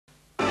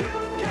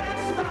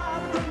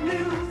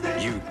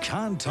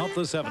can't top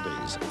the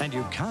 70s, and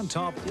you can't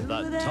top The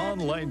Don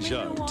Lane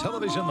Show,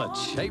 television that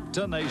shaped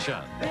a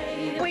nation.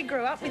 We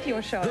grew up with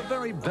your show. The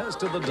very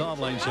best of The Don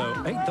Lane Show,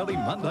 8:30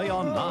 Monday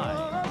on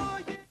 9.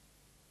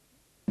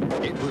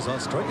 It was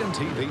Australian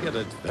TV at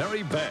its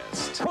very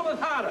best. Pull it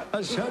harder.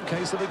 A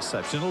showcase of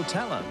exceptional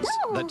talents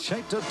that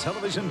shaped a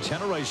television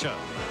generation.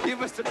 You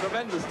missed a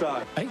tremendous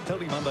time.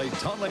 8:30 Monday,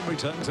 Don Lane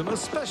returns in a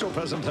special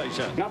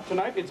presentation. Not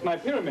tonight, it's my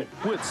pyramid.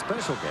 With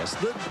special guest,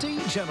 the D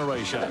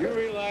Generation. You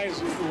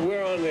realize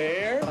we're on the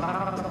air?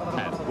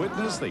 And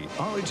witness the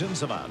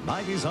origins of our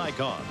 90s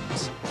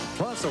icons.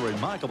 Plus a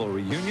remarkable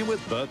reunion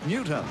with Bert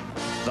Newton.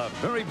 The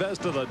very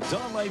best of the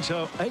Don Lane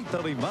Show,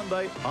 8:30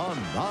 Monday on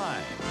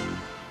 9.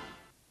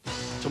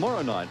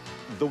 Tomorrow night,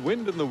 The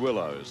Wind in the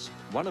Willows,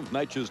 one of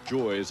nature's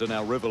joys in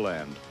our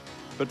riverland.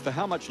 But for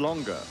how much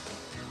longer?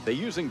 They're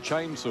using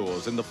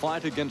chainsaws in the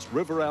fight against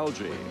river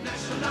algae.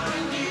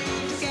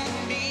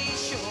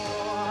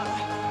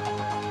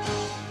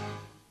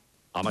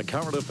 On A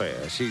Current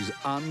Affair, she's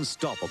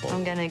unstoppable.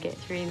 I'm gonna get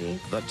through this.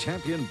 The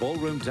champion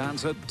ballroom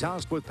dancer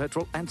doused with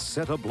petrol and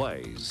set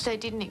ablaze. They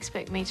didn't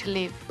expect me to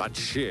live. But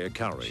sheer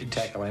courage. She'd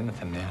tackle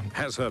anything now.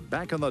 Has her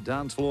back on the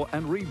dance floor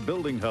and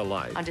rebuilding her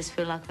life. I just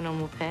feel like a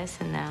normal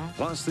person now.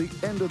 Plus the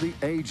end of the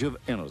age of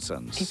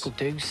innocence. People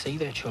do see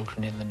their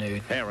children in the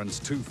nude. Parents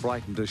too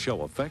frightened to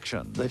show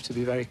affection. They have to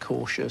be very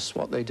cautious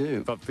what they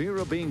do. For fear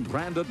of being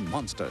branded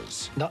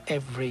monsters. Not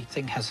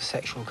everything has a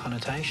sexual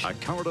connotation. A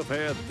Current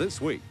Affair this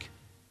week.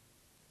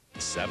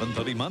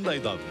 7:30 Monday,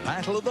 the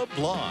Battle of the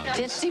Blondes.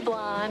 Ditzy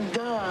blonde.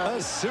 Duh.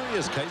 A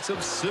serious case of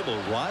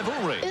Cybill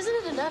rivalry.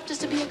 Isn't it enough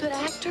just to be a good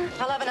actor?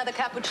 I'll have another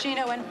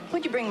cappuccino, and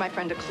would you bring my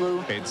friend a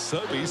clue? It's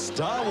Sophie's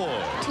Star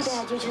Wars. Too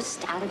bad you're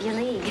just out of your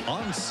league.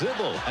 On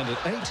Cybill, and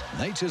at 8,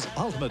 nature's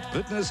ultimate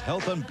fitness,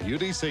 health and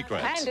beauty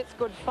secrets. And it's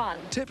good fun.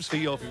 Tips for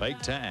your fake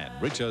tan,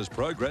 Richo's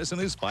progress in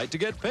his fight to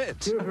get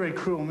fit. You're a very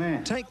cruel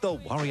man. Take the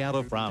worry out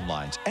of frown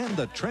lines and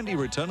the trendy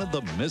return of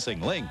the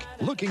missing link.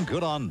 Looking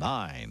good on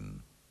 9.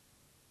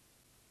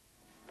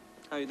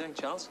 How are you doing,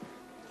 Charles?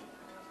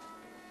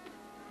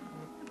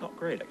 Not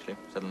great, actually,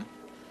 suddenly.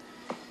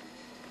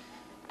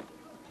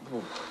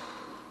 Oh.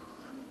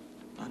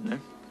 I don't know.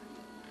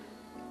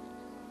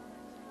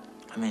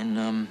 I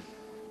mean,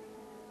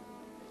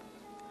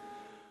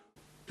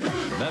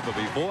 Never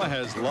before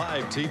has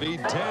live TV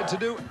dared to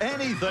do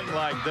anything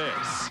like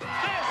this. This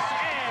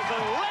is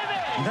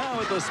living! Now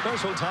at the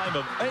special time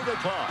of 8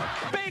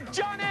 o'clock. Big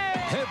Johnny!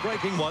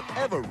 Hair-breaking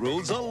whatever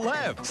rules are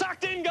left.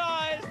 Sucked in,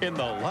 guys! In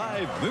the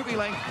live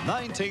movie-length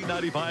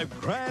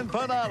 1995 grand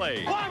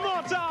finale. One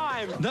more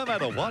time! No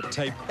matter what,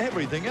 tape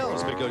everything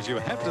else because you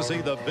have to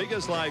see the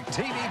biggest live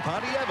TV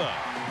party ever.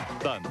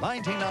 The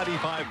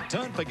 1995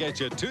 Don't Forget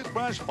Your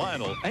Toothbrush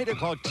final, 8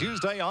 o'clock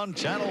Tuesday on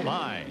Channel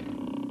 9.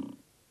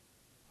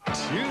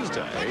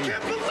 Tuesday. I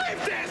can't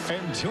believe this!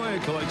 Enjoy a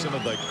collection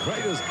of the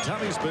greatest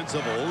dummy spits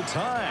of all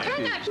time.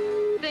 Turn that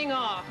thing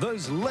off.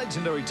 Those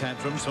legendary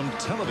tantrums from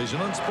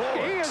television and sports.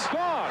 He is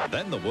gone!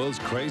 Then the world's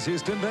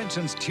craziest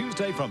inventions,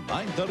 Tuesday from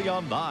 9:30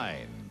 on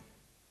 9.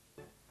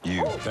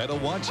 You better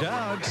watch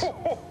out.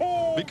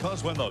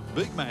 Because when the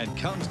big man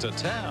comes to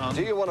town...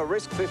 Do you want to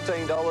risk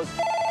 $15?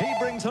 He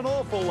brings an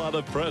awful lot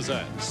of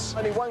presents.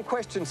 Only one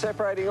question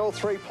separating all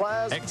three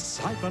players.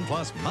 Excitement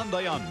Plus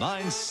Monday on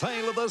 9,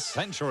 Sale of the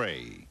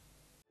Century.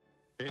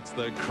 It's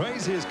the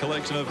craziest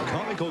collection of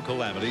comical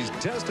calamities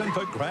destined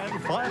for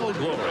grand final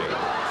glory.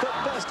 The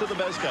best of the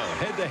best go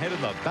head-to-head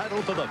in the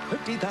battle for the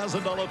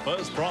 $50,000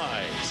 first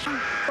prize.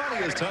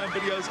 Funniest time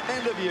videos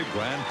end of year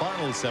grand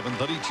final,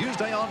 7:30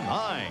 Tuesday on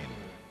 9.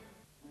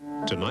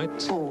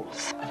 Tonight,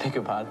 Balls. I beg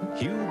your pardon?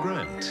 Hugh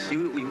Grant,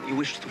 You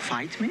wish to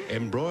fight me?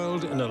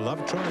 embroiled in a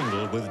love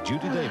triangle with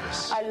Judy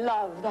Davis. I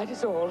love That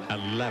Is All. A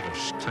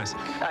lavish classic.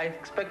 I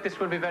expect this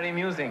will be very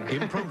amusing.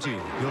 Impromptu,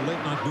 your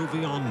late-night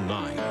movie on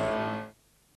 9.